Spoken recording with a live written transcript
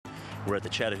We're at the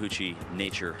Chattahoochee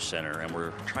Nature Center, and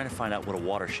we're trying to find out what a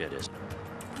watershed is.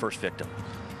 First victim.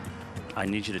 I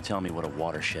need you to tell me what a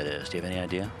watershed is. Do you have any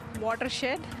idea?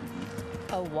 Watershed?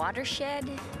 A watershed?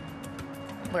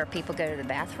 Where people go to the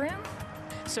bathroom?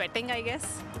 Sweating, I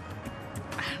guess.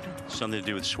 Something to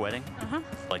do with sweating?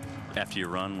 Like after you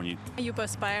run, when you... You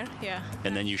perspire, yeah.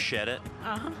 And then you shed it?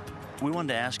 We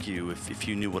wanted to ask you if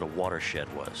you knew what a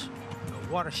watershed was.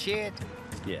 A watershed?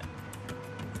 Yeah.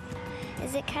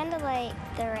 Is it kind of like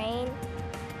the rain?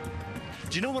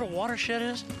 Do you know what a watershed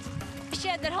is? A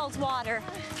shed that holds water.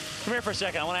 Come here for a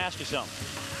second. I want to ask you something.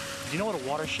 Do you know what a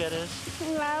watershed is?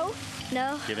 No.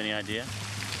 No. Do you have any idea?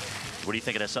 What do you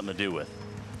think it has something to do with?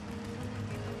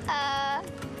 I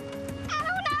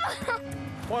don't know.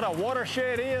 What a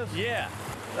watershed is? Yeah.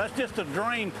 That's just a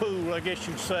drain pool, I guess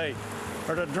you'd say,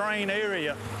 or the drain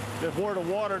area. That's where the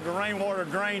rainwater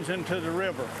drains into the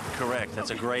river. Correct. That's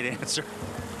a great answer.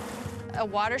 A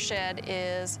watershed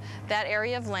is that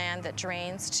area of land that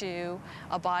drains to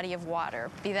a body of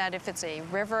water, be that if it's a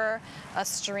river, a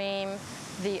stream,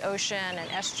 the ocean, an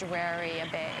estuary, a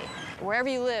bay. Wherever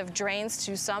you live drains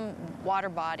to some water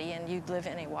body, and you live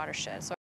in a watershed. So